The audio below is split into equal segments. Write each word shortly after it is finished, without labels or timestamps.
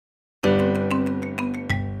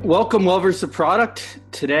Welcome, lovers of product.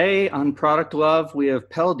 Today on Product Love, we have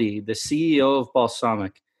Peldi, the CEO of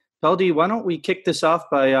Balsamiq. Peldi, why don't we kick this off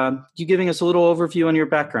by you giving us a little overview on your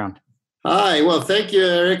background? Hi, well, thank you,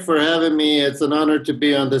 Eric, for having me. It's an honor to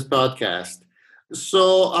be on this podcast.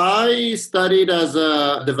 So, I studied as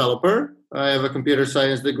a developer. I have a computer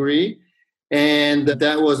science degree, and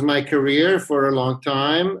that was my career for a long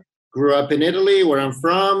time. Grew up in Italy, where I'm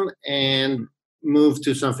from, and moved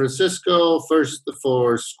to San Francisco, first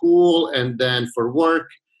for school and then for work.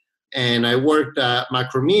 And I worked at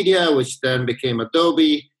Macromedia, which then became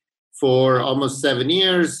Adobe, for almost 7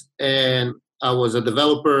 years. And I was a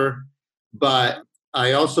developer, but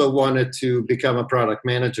I also wanted to become a product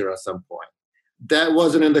manager at some point. That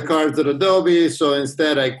wasn't in the cards at Adobe, so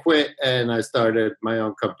instead I quit and I started my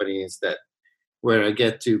own company instead, where I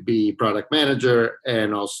get to be product manager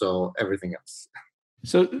and also everything else.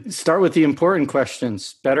 So start with the important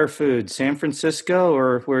questions. Better food, San Francisco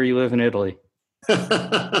or where you live in Italy?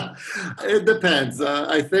 It depends.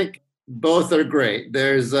 I think both are great.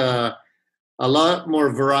 There's a lot more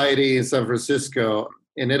variety in San Francisco.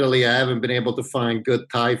 In Italy, I haven't been able to find good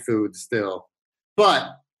Thai food still, but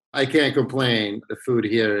I can't complain. The food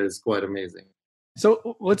here is quite amazing.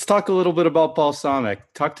 So let's talk a little bit about Balsamiq.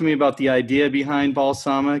 Talk to me about the idea behind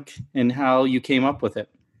Balsamiq and how you came up with it.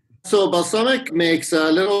 So Balsamiq makes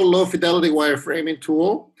a little low-fidelity wireframing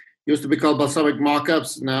tool. Used to be called Balsamiq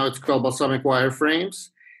Mockups. Now it's called Balsamiq Wireframes.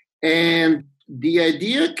 And the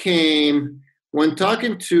idea came when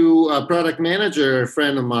talking to a product manager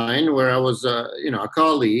friend of mine, where I was a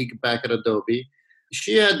colleague back at Adobe.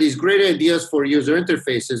 She had these great ideas for user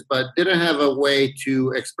interfaces, but didn't have a way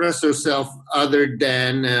to express herself other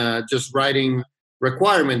than just writing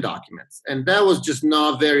requirement documents. And that was just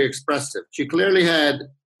not very expressive. She clearly had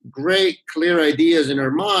great, clear ideas in her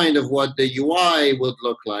mind of what the UI would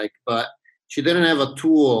look like, but she didn't have a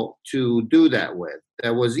tool to do that with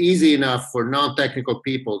that was easy enough for non-technical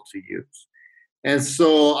people to use. And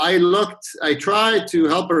so I tried to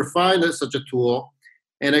help her find such a tool,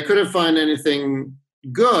 and I couldn't find anything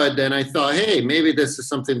good. And I thought, hey, maybe this is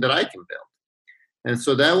something that I can build. And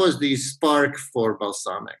so that was the spark for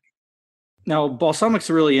Balsamiq. Now, Balsamiq's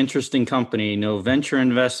a really interesting company. No venture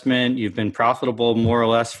investment. You've been profitable more or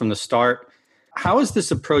less from the start. How has this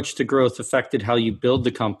approach to growth affected how you build the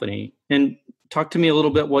company? And talk to me a little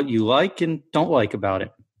bit what you like and don't like about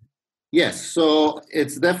it. Yes, so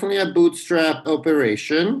it's definitely a bootstrap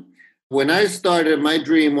operation. When I started, my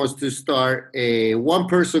dream was to start a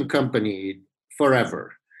one-person company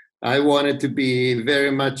forever. I wanted to be very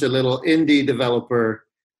much a little indie developer.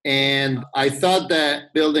 And I thought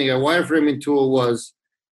that building a wireframing tool was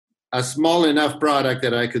a small enough product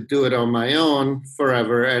that I could do it on my own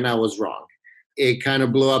forever, and I was wrong. It kind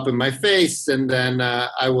of blew up in my face, and then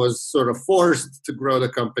I was sort of forced to grow the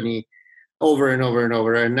company over and over and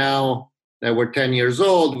over. And now that we're 10 years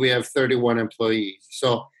old, we have 31 employees.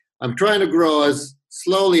 So I'm trying to grow as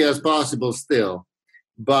slowly as possible still,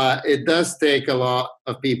 but it does take a lot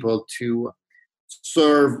of people to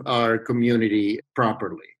serve our community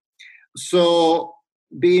properly. So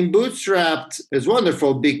being bootstrapped is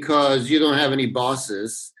wonderful because you don't have any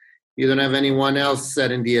bosses. You don't have anyone else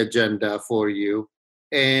setting the agenda for you.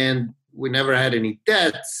 And we never had any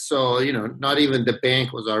debts. So, not even the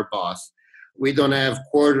bank was our boss. We don't have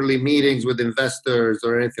quarterly meetings with investors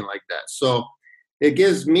or anything like that. So it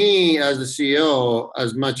gives me as the CEO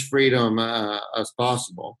as much freedom as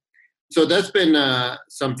possible. So that's been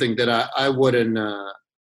something that I wouldn't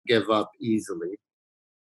give up easily.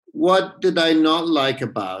 What did I not like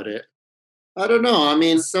about it? I don't know. I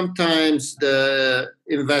mean, sometimes the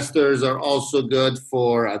investors are also good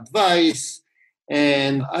for advice.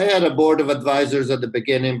 And I had a board of advisors at the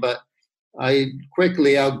beginning, but I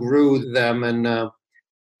quickly outgrew them. And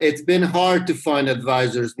it's been hard to find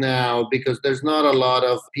advisors now because there's not a lot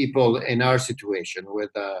of people in our situation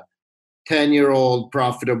with a 10-year-old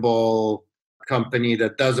profitable company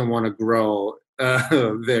that doesn't want to grow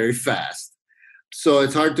very fast. So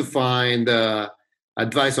it's hard to find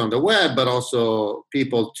advice on the web, but also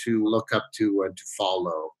people to look up to and to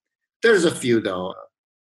follow. There's a few, though.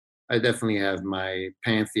 I definitely have my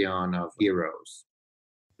pantheon of heroes.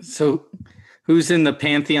 So who's in the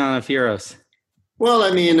pantheon of heroes? Well,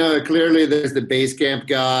 I mean, clearly there's the Basecamp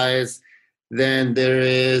guys. Then there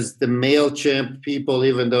is the MailChimp people,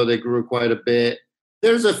 even though they grew quite a bit.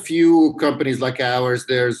 There's a few companies like ours.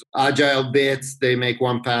 There's Agile Bits. They make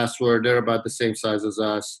 1Password. They're about the same size as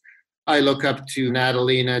us. I look up to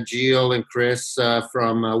Natalina, Jill, and Chris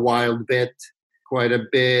from WildBit quite a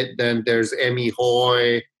bit. Then there's Emmy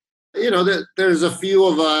Hoy. There's a few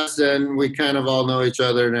of us, and we kind of all know each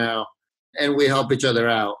other now. and we help each other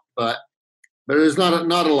out. But there's not a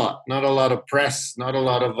lot of press, not a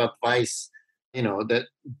lot of advice, that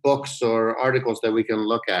books or articles that we can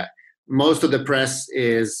look at. Most of the press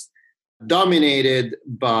is dominated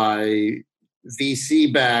by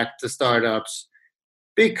VC-backed startups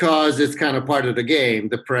because it's kind of part of the game.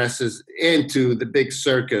 The press is into the big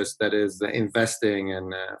circus that is investing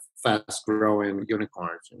in fast-growing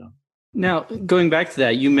unicorns. Now, going back to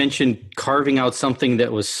that, you mentioned carving out something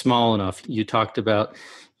that was small enough. You talked about,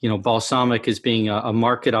 Balsamiq as being a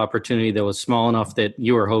market opportunity that was small enough that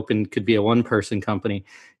you were hoping could be a one-person company.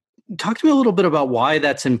 Talk to me a little bit about why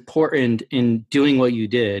that's important in doing what you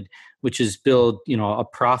did, which is build, a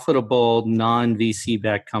profitable non-VC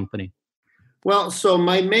backed company. Well, so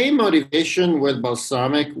my main motivation with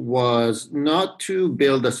Balsamiq was not to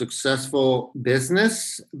build a successful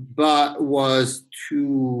business, but was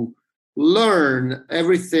to learn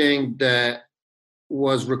everything that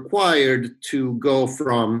was required to go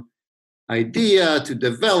from idea to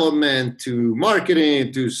development to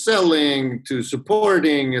marketing to selling to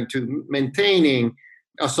supporting and to maintaining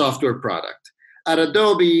a software product. At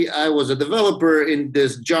Adobe, I was a developer in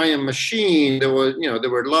this giant machine. There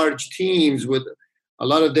were large teams with a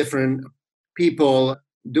lot of different people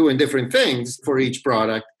doing different things for each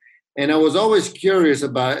product. And I was always curious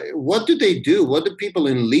about what do they do? What do people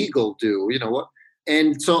in legal do?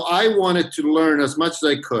 And so I wanted to learn as much as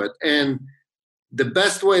I could. And the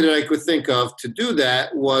best way that I could think of to do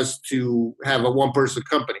that was to have a one-person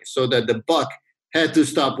company so that the buck had to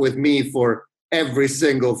stop with me for every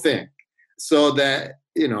single thing. So that,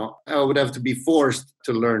 I would have to be forced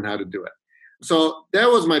to learn how to do it. So that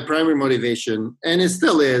was my primary motivation. And it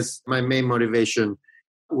still is my main motivation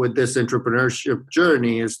with this entrepreneurship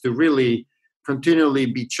journey, is to really continually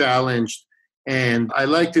be challenged. And I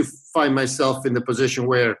like to find myself in the position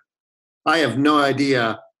where I have no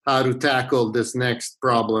idea how to tackle this next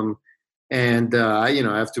problem. And, I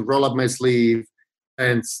have to roll up my sleeve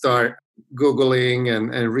and start Googling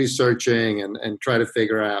and researching and try to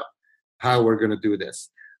figure out how we're going to do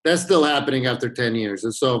this. That's still happening after 10 years.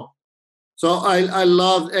 And so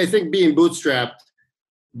I think being bootstrapped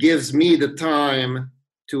gives me the time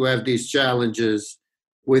to have these challenges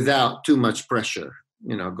without too much pressure,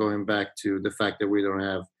 going back to the fact that we don't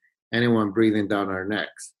have anyone breathing down our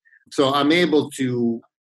necks. So I'm able to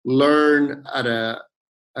learn at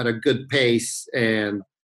a good pace and,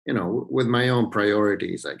 with my own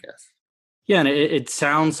priorities, I guess. Yeah, and it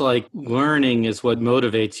sounds like learning is what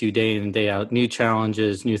motivates you day in and day out. New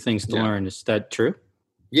challenges, new things to learn. Is that true?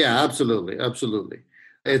 Yeah, absolutely. Absolutely.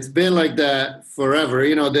 It's been like that forever.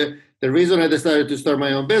 The reason I decided to start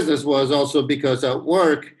my own business was also because at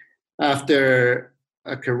work, after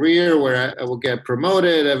a career where I would get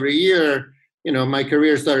promoted every year, my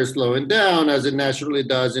career started slowing down as it naturally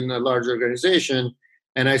does in a large organization.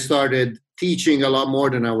 And I started teaching a lot more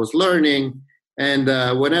than I was learning. And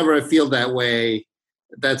whenever I feel that way,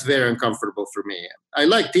 that's very uncomfortable for me. I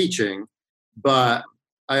like teaching, but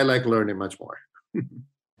I like learning much more.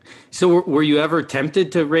 So were you ever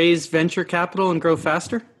tempted to raise venture capital and grow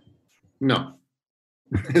faster? No.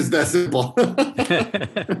 It's that simple.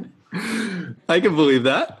 I can believe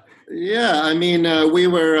that. Yeah, I mean, we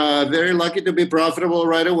were very lucky to be profitable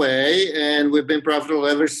right away, and we've been profitable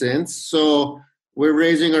ever since. So we're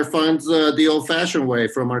raising our funds the old-fashioned way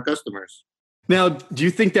from our customers. Now, do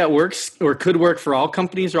you think that works or could work for all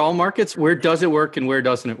companies or all markets? Where does it work and where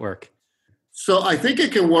doesn't it work? So I think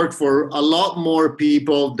it can work for a lot more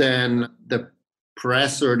people than the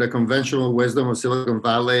press or the conventional wisdom of Silicon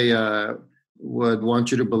Valley would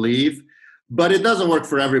want you to believe. But it doesn't work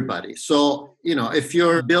for everybody. So, if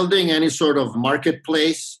you're building any sort of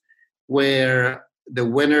marketplace where the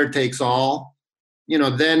winner takes all,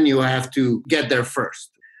 then you have to get there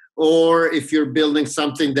first. Or if you're building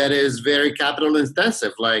something that is very capital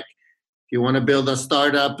intensive, like if you want to build a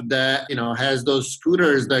startup that, has those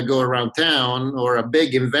scooters that go around town or a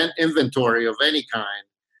big inventory of any kind,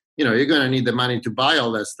 you're going to need the money to buy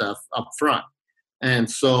all that stuff up front.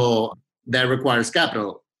 And so that requires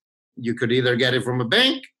capital. You could either get it from a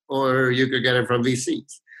bank or you could get it from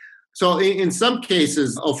VCs. So in some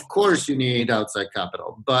cases, of course, you need outside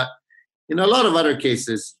capital. But in a lot of other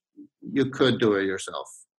cases, you could do it yourself.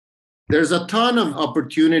 There's a ton of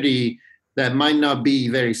opportunity that might not be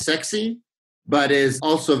very sexy, but is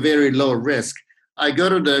also very low risk. I go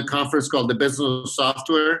to the conference called the Business of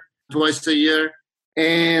Software twice a year,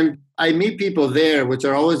 and I meet people there, which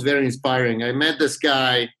are always very inspiring. I met this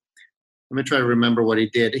guy. Let me try to remember what he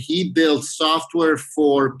did. He built software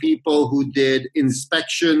for people who did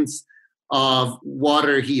inspections of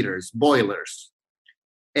water heaters, boilers.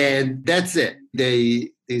 And that's it.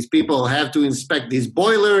 They these people have to inspect these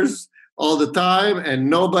boilers all the time, and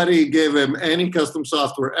nobody gave him any custom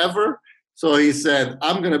software ever. So he said,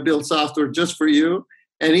 I'm going to build software just for you.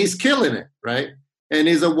 And he's killing it, right? And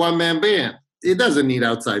he's a one-man band. He doesn't need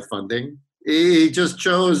outside funding. He just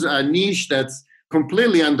chose a niche that's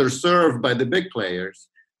completely underserved by the big players,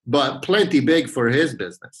 but plenty big for his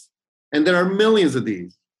business. And there are millions of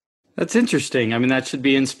these. That's interesting. I mean, that should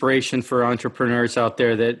be inspiration for entrepreneurs out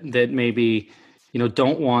there that maybe,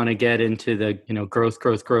 don't want to get into the, growth,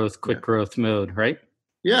 quick growth mode, right?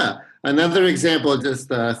 Yeah. Another example, just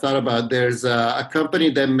thought about, there's a company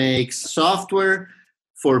that makes software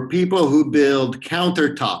for people who build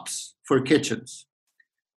countertops for kitchens.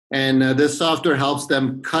 And this software helps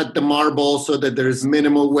them cut the marble so that there's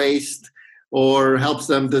minimal waste, or helps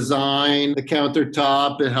them design the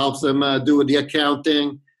countertop. It helps them do the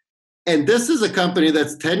accounting. And this is a company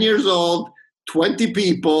that's 10 years old, 20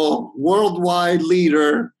 people, worldwide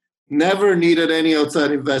leader, never needed any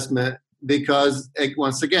outside investment because,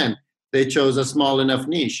 once again, they chose a small enough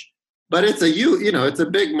niche. But it's it's a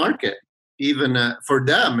big market. Even for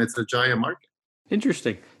them, it's a giant market.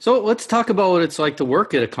 Interesting. So let's talk about what it's like to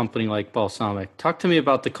work at a company like Balsamiq. Talk to me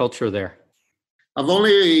about the culture there. I've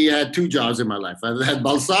only had 2 jobs in my life. I've had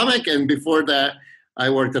Balsamiq, and before that, I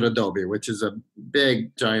worked at Adobe, which is a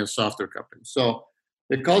big, giant software company. So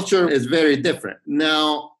the culture is very different.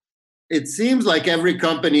 Now, it seems like every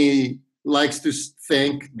company likes to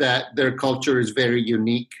think that their culture is very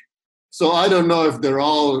unique. So I don't know if they're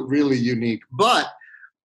all really unique. But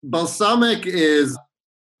Balsamiq is,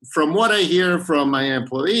 from what I hear from my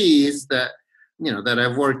employees that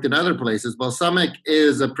I've worked in other places, Balsamiq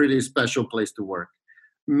is a pretty special place to work.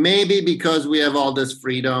 Maybe because we have all this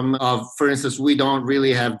freedom of, for instance, we don't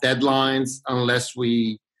really have deadlines unless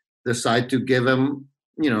we decide to give them.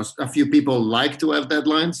 A few people like to have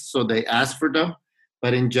deadlines, so they ask for them.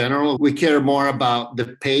 But in general, we care more about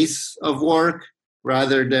the pace of work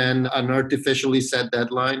rather than an artificially set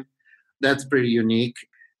deadline. That's pretty unique.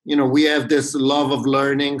 We have this love of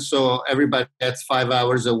learning, so everybody gets 5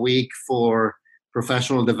 hours a week for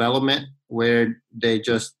professional development, where they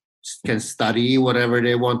just can study whatever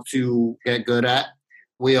they want to get good at.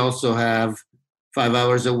 We also have 5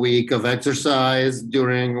 hours a week of exercise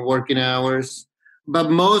during working hours.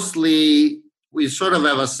 But mostly, we sort of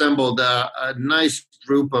have assembled a nice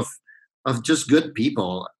group of just good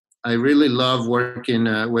people. I really love working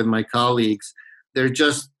with my colleagues. They're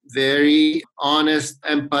just very honest,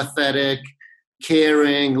 empathetic,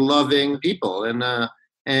 caring, loving people. And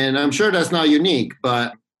I'm sure that's not unique,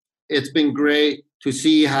 but it's been great to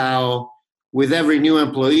see how with every new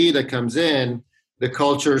employee that comes in, the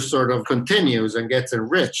culture sort of continues and gets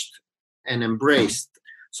enriched and embraced.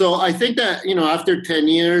 So I think that, after 10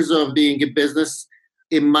 years of being in business,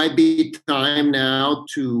 it might be time now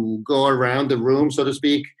to go around the room, so to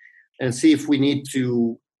speak, and see if we need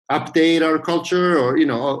to update our culture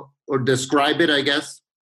or describe it, I guess.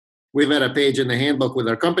 We've had a page in the handbook with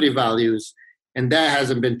our company values, and that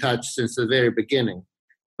hasn't been touched since the very beginning.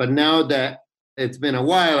 But now that it's been a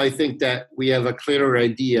while, I think that we have a clearer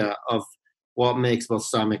idea of what makes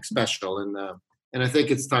Balsamiq special. And I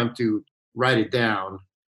think it's time to write it down.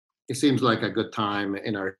 It seems like a good time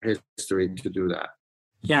in our history to do that.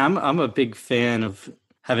 Yeah, I'm a big fan of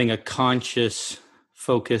having a conscious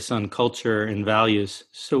focus on culture and values.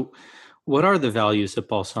 So what are the values at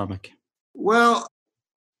Balsamiq? Well,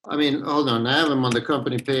 hold on. I have them on the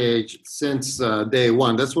company page since day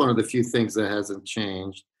one. That's one of the few things that hasn't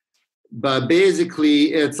changed. But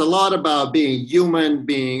basically, it's a lot about being human,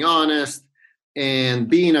 being honest, and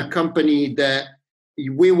being a company that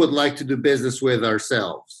we would like to do business with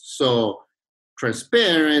ourselves. So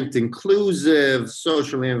transparent, inclusive,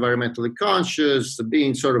 socially, environmentally conscious,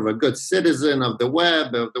 being sort of a good citizen of the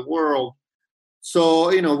web, of the world. So,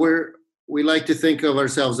 we like to think of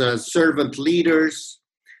ourselves as servant leaders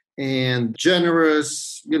and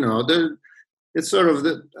generous. It's sort of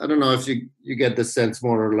I don't know if you get the sense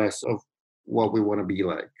more or less of what we want to be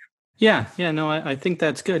like. Yeah, no, I think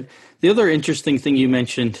that's good. The other interesting thing you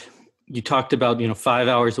mentioned, you talked about, 5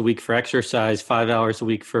 hours a week for exercise, 5 hours a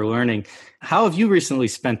week for learning. How have you recently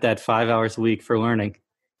spent that 5 hours a week for learning?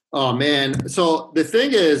 Oh, man. So the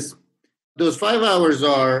thing is, those 5 hours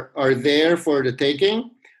are there for the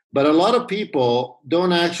taking, but a lot of people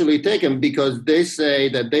don't actually take them because they say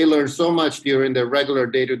that they learn so much during their regular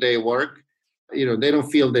day-to-day work. They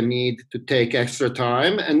don't feel the need to take extra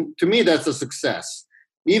time. And to me, that's a success,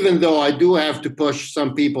 even though I do have to push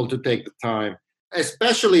some people to take the time.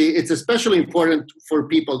 It's especially important for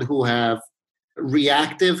people who have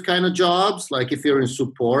reactive kind of jobs, like if you're in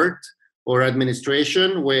support or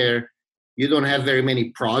administration, where you don't have very many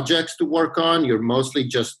projects to work on. You're mostly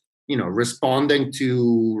just, responding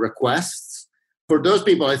to requests. For those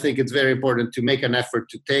people, I think it's very important to make an effort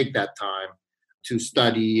to take that time to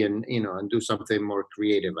study and do something more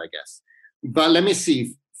creative, I guess. But let me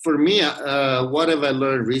see. For me, what have I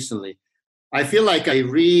learned recently? I feel like I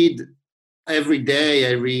read every day.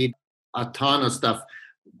 I read a ton of stuff.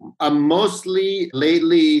 I'm mostly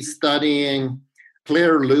lately studying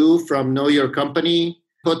Claire Liu from Know Your Company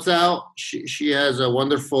puts out. She has a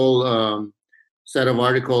wonderful set of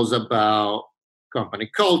articles about company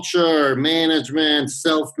culture, management,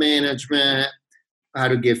 self-management, how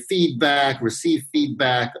to give feedback, receive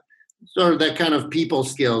feedback, sort of that kind of people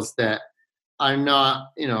skills that are not,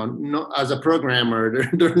 as a programmer,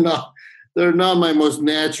 they're not my most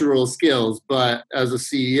natural skills, but as a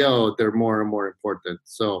CEO, they're more and more important.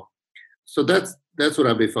 So that's what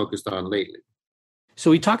I've been focused on lately. So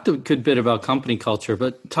we talked a good bit about company culture,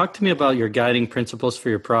 but talk to me about your guiding principles for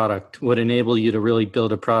your product. What enable you to really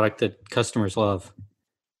build a product that customers love?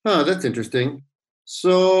 Oh, that's interesting.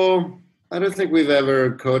 So I don't think we've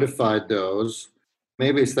ever codified those.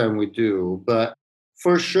 Maybe it's time we do, but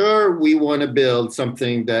for sure we want to build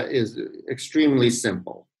something that is extremely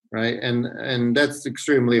simple, right? And that's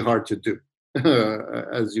extremely hard to do,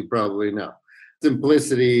 as you probably know.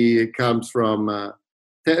 Simplicity comes from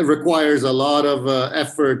it requires a lot of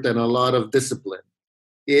effort and a lot of discipline.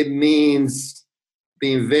 It means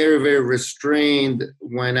being very, very restrained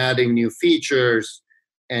when adding new features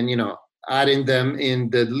and, adding them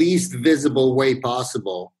in the least visible way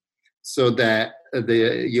possible so that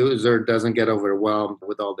the user doesn't get overwhelmed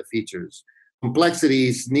with all the features.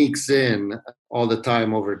 Complexity sneaks in all the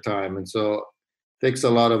time over time. And so it takes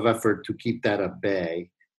a lot of effort to keep that at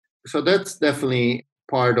bay. So that's definitely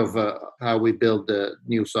part of how we build the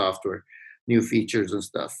new software, new features and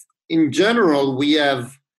stuff. In general, we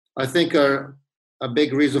have, I think, a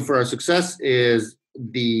big reason for our success is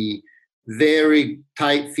the very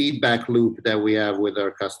tight feedback loop that we have with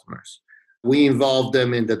our customers. We involve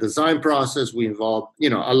them in the design process. We involve,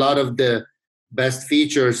 a lot of the best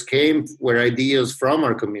features were ideas from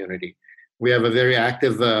our community. We have a very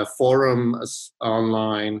active forum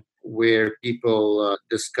online where people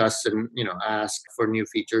discuss and ask for new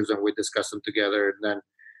features, and we discuss them together, and then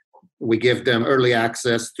we give them early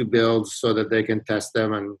access to builds so that they can test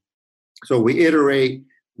them. And so we iterate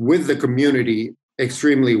with the community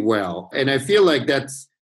extremely well, and I feel like that's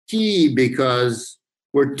key because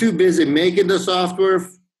we're too busy making the software.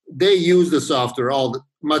 They use the software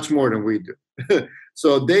much more than we do.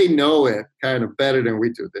 So they know it kind of better than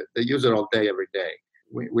we do. They use it all day, every day.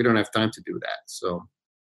 We don't have time to do that. So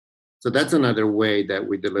that's another way that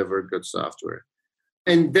we deliver good software.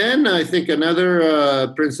 And then I think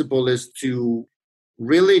another principle is to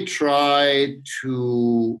really try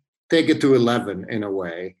to take it to 11 in a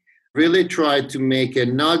way. Really try to make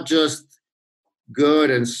it not just good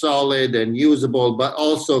and solid and usable, but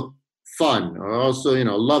also fun or also,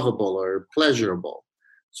 lovable or pleasurable.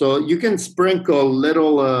 So you can sprinkle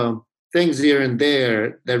little things here and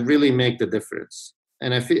there that really make the difference.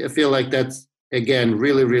 And I feel like that's, again,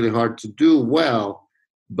 really, really hard to do well,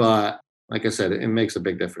 but like I said, it makes a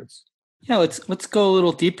big difference. Yeah, let's go a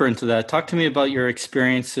little deeper into that. Talk to me about your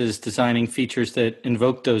experiences designing features that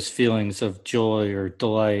invoke those feelings of joy or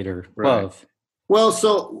delight or love. Well,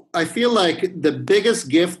 so I feel like the biggest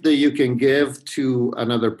gift that you can give to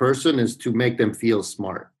another person is to make them feel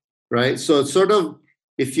smart, right? So it's sort of,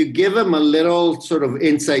 if you give them a little sort of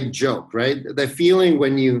inside joke, right? The feeling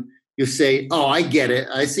when you say, oh, I get it.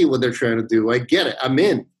 I see what they're trying to do. I get it. I'm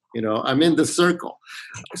in, I'm in the circle.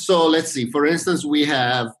 So let's see. For instance, we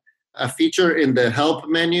have a feature in the help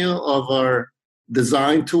menu of our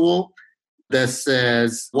design tool that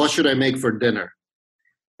says, what should I make for dinner?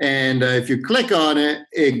 And if you click on it,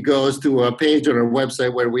 it goes to a page on our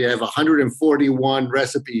website where we have 141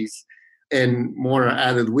 recipes and more are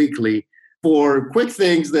added weekly for quick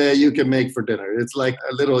things that you can make for dinner. It's like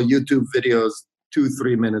a little YouTube videos,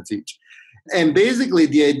 2-3 minutes each. And basically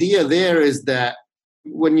the idea there is that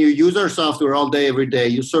when you use our software all day, every day,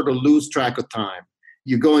 you sort of lose track of time.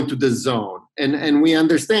 You go into the zone. And we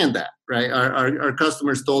understand that, right? Our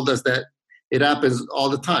customers told us that it happens all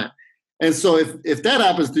the time. And so if that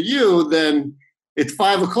happens to you, then it's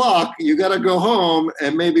 5:00, you got to go home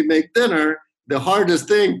and maybe make dinner. The hardest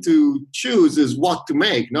thing to choose is what to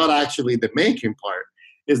make, not actually the making part,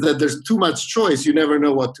 is that there's too much choice. You never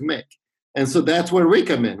know what to make. And so that's where we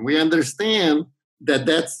come in. We understand that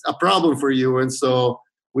that's a problem for you. And so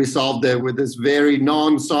we solved it with this very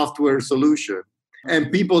non-software solution.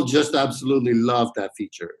 And people just absolutely love that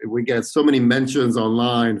feature. We get so many mentions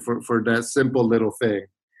online for that simple little thing.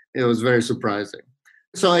 It was very surprising.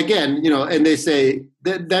 So again, and they say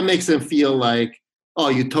that makes them feel like, oh,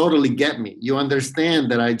 you totally get me. You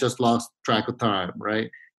understand that I just lost track of time, right?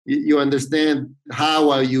 You understand how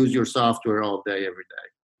I use your software all day, every day.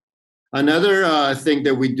 Another thing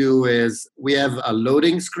that we do is we have a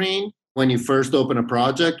loading screen. When you first open a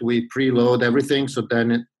project, we preload everything. So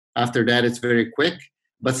then after that, it's very quick.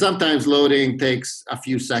 But sometimes loading takes a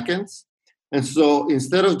few seconds. And so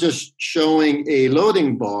instead of just showing a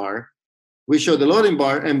loading bar, we show the loading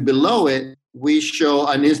bar, and below it, we show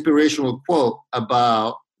an inspirational quote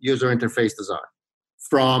about user interface design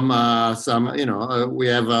from we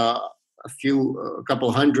have a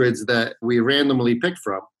couple hundreds that we randomly picked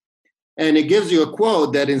from. And it gives you a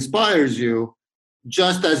quote that inspires you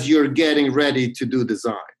just as you're getting ready to do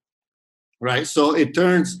design, right? So it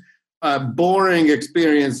turns a boring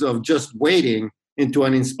experience of just waiting into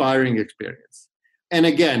an inspiring experience. And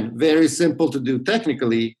again, very simple to do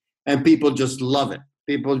technically, and people just love it.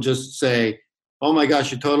 People just say, oh my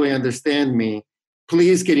gosh, you totally understand me.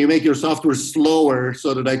 Please, can you make your software slower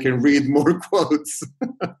so that I can read more quotes?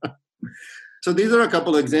 So these are a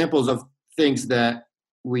couple of examples of things that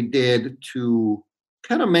we did to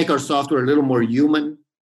kind of make our software a little more human,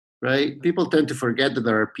 right? People tend to forget that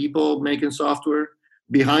there are people making software.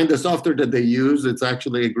 Behind the software that they use, it's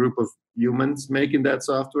actually a group of humans making that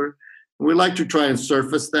software. And we like to try and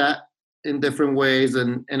surface that in different ways.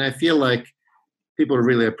 And I feel like people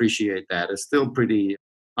really appreciate that. It's still pretty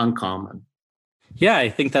uncommon. Yeah, I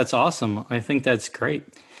think that's awesome. I think that's great.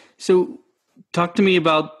 So talk to me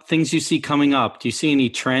about things you see coming up. Do you see any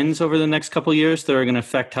trends over the next couple of years that are going to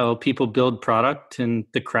affect how people build product and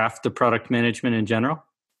the craft of product management in general?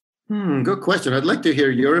 Good question. I'd like to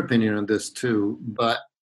hear your opinion on this too. But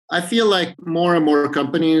I feel like more and more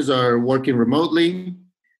companies are working remotely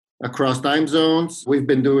across time zones. We've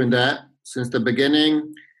been doing that since the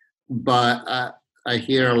beginning, but I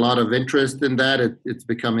hear a lot of interest in that. It's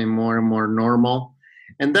becoming more and more normal.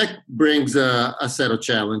 And that brings a set of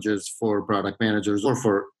challenges for product managers or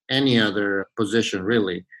for any other position,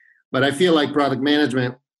 really. But I feel like product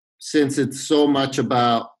management, since it's so much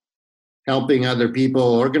about helping other people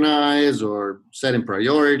organize or setting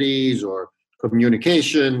priorities or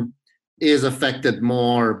communication, is affected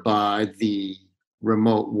more by the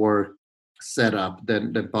remote work setup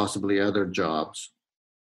than possibly other jobs.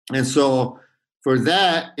 And so for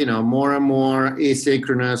that, more and more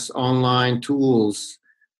asynchronous online tools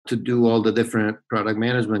to do all the different product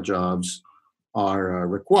management jobs are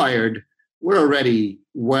required. We're already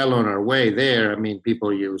well on our way there. I mean,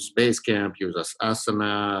 people use Basecamp, use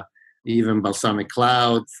Asana, even Balsamiq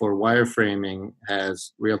Cloud for wireframing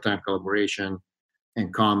has real-time collaboration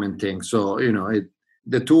and commenting. So,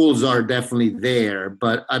 the tools are definitely there,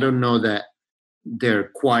 but I don't know that they're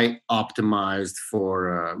quite optimized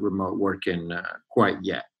for remote working quite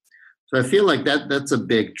yet. So I feel like that's a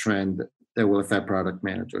big trend that will affect product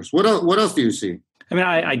managers. What else do you see? I mean,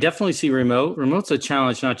 I definitely see remote. Remote's a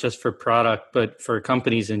challenge, not just for product, but for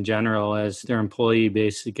companies in general. As their employee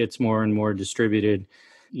base gets more and more distributed,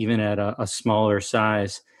 even at a smaller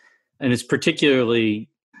size. And it's particularly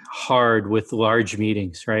hard with large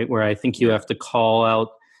meetings, right? Where I think you have to call out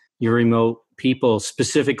your remote people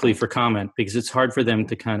specifically for comment because it's hard for them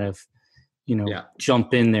to kind of,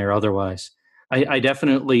 jump in there otherwise. I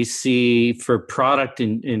definitely see for product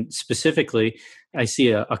in specifically, I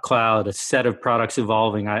see a cloud, a set of products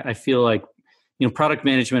evolving. I feel like, product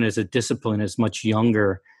management as a discipline is much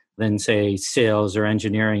younger than, say, sales or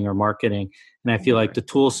engineering or marketing. And I feel like the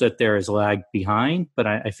tool set there is lagged behind, but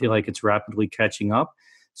I feel like it's rapidly catching up.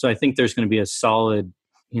 So I think there's going to be a solid,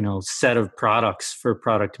 set of products for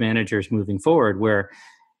product managers moving forward where,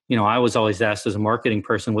 I was always asked as a marketing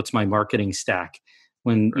person, what's my marketing stack?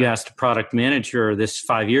 When you asked a product manager this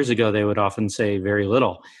 5 years ago, they would often say very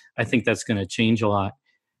little. I think that's going to change a lot.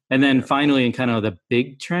 And then finally, in kind of the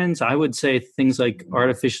big trends, I would say things like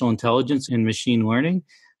artificial intelligence and machine learning.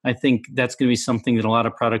 I think that's going to be something that a lot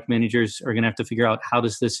of product managers are going to have to figure out. How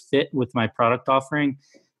does this fit with my product offering?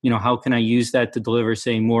 How can I use that to deliver,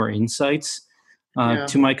 say, more insights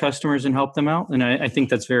to my customers and help them out? And I think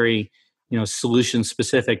that's very, solution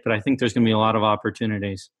specific, but I think there's going to be a lot of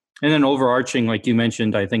opportunities. And then overarching, like you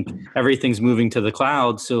mentioned, I think everything's moving to the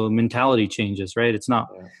cloud. So mentality changes, right? It's not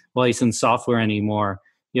licensed software anymore.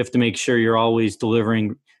 You have to make sure you're always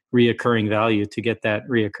delivering reoccurring value to get that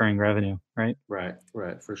reoccurring revenue, right? Right,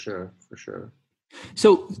 for sure.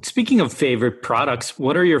 So speaking of favorite products,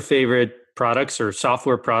 what are your favorite products or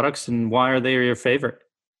software products and why are they your favorite?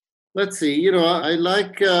 Let's see. I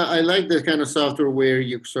like the kind of software where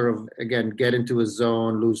you sort of again get into a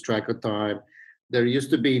zone, lose track of time. There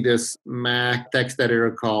used to be this Mac text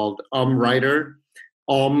editor called Writer,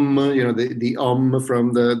 the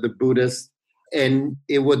from the Buddhist, and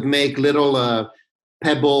it would make little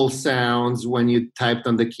pebble sounds when you typed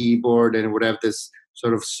on the keyboard, and it would have this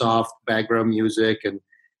sort of soft background music,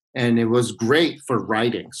 and it was great for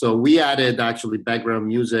writing. So we added actually background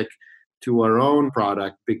music to our own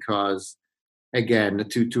product because, again,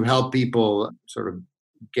 to help people sort of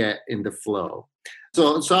get in the flow.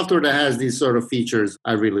 So software that has these sort of features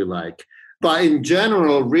I really like. But in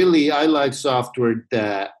general, really, I like software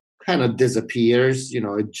that kind of disappears.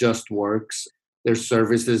 It just works. There's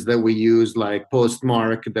services that we use like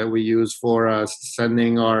Postmark that we use for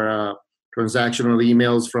sending our transactional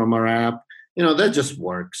emails from our app. That just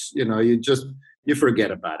works. You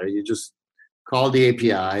forget about it. You just call the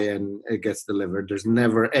API and it gets delivered. There's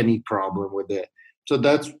never any problem with it. So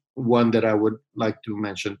that's one that I would like to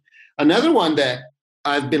mention. Another one that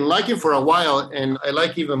I've been liking for a while, and I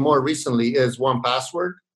like even more recently, is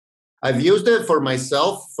 1Password. I've used it for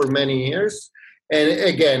myself for many years. And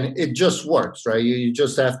again, it just works, right? You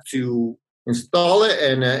just have to install it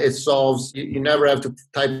and it solves, you never have to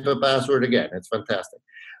type a password again. It's fantastic.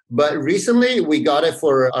 But recently we got it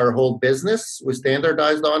for our whole business. We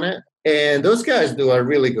standardized on it. And those guys do a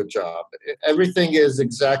really good job. Everything is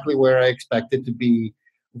exactly where I expect it to be.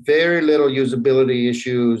 Very little usability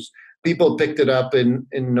issues. People picked it up in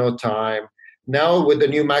no time. Now with the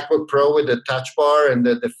new MacBook Pro with the touch bar and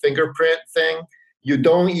the fingerprint thing, you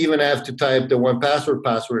don't even have to type the 1Password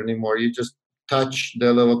password anymore. You just touch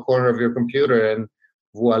the little corner of your computer and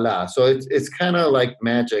voila. So it's kind of like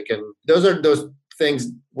magic. And those are those things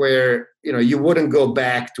where you wouldn't go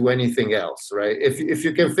back to anything else, right? If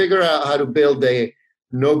you can figure out how to build a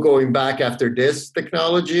no going back after this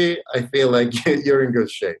technology, I feel like you're in good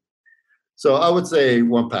shape. So I would say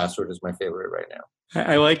 1Password is my favorite right now.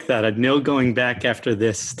 I like that. A no going back after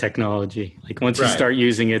this technology. Like once you start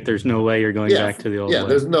using it, there's no way you're going back to the old way.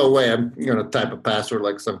 There's no way I'm going to type a password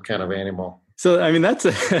like some kind of animal. So, I mean, that's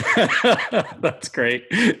great.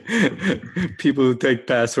 People who take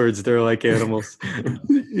passwords, they're like animals.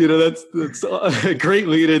 That's a great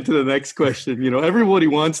lead into the next question. Everybody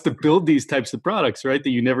wants to build these types of products, right?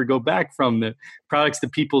 That you never go back from, the products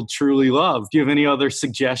that people truly love. Do you have any other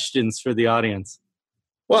suggestions for the audience?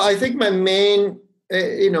 Well, I think my main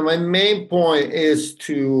point is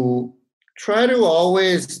to try to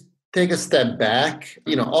always take a step back.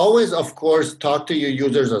 Always, of course, talk to your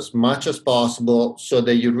users as much as possible so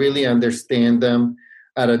that you really understand them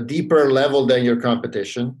at a deeper level than your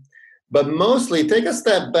competition. But mostly take a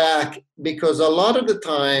step back because a lot of the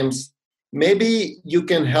times, maybe you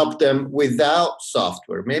can help them without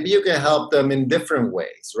software. Maybe you can help them in different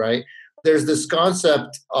ways, right? There's this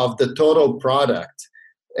concept of the total product.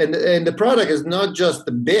 And the product is not just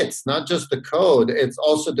the bits, not just the code. It's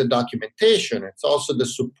also the documentation. It's also the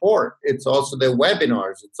support. It's also the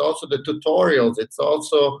webinars. It's also the tutorials. It's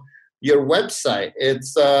also your website.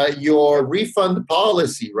 It's your refund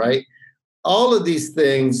policy, right? All of these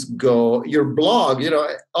things go, your blog,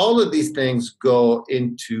 all of these things go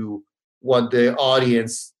into what the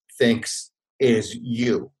audience thinks is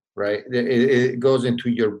you, right? It goes into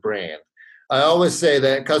your brand. I always say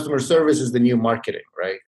that customer service is the new marketing,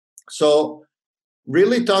 right? So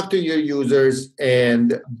really talk to your users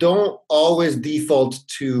and don't always default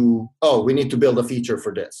to, we need to build a feature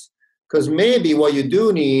for this. Because maybe what you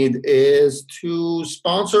do need is to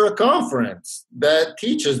sponsor a conference that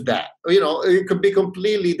teaches that. It could be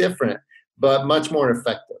completely different, but much more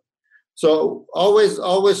effective. So always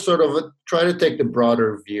sort of try to take the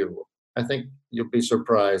broader view. I think you'll be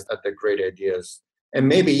surprised at the great ideas and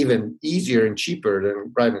maybe even easier and cheaper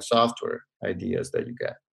than writing software ideas that you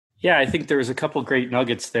get. Yeah, I think there was a couple great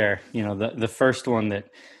nuggets there. The first one, that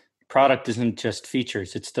product isn't just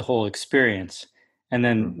features, it's the whole experience. And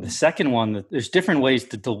then the second one, that there's different ways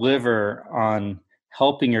to deliver on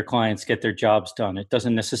helping your clients get their jobs done. It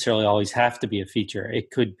doesn't necessarily always have to be a feature. It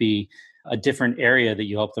could be a different area that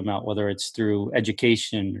you help them out, whether it's through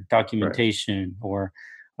education or documentation, or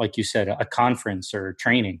like you said, a conference or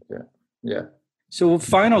training. Yeah. So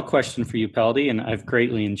final question for you, Peldi, and I've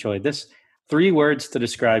greatly enjoyed this. 3 words to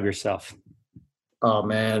describe yourself. Oh,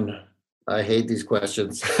 man, I hate these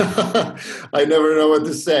questions. I never know what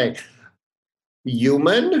to say.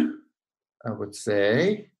 Human, I would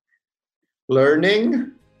say.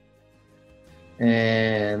 Learning.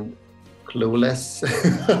 And clueless.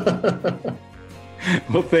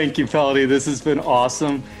 Well, thank you, Peldi. This has been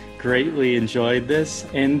awesome. Greatly enjoyed this.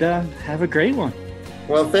 And have a great one.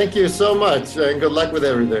 Well, thank you so much. And good luck with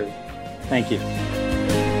everything. Thank you.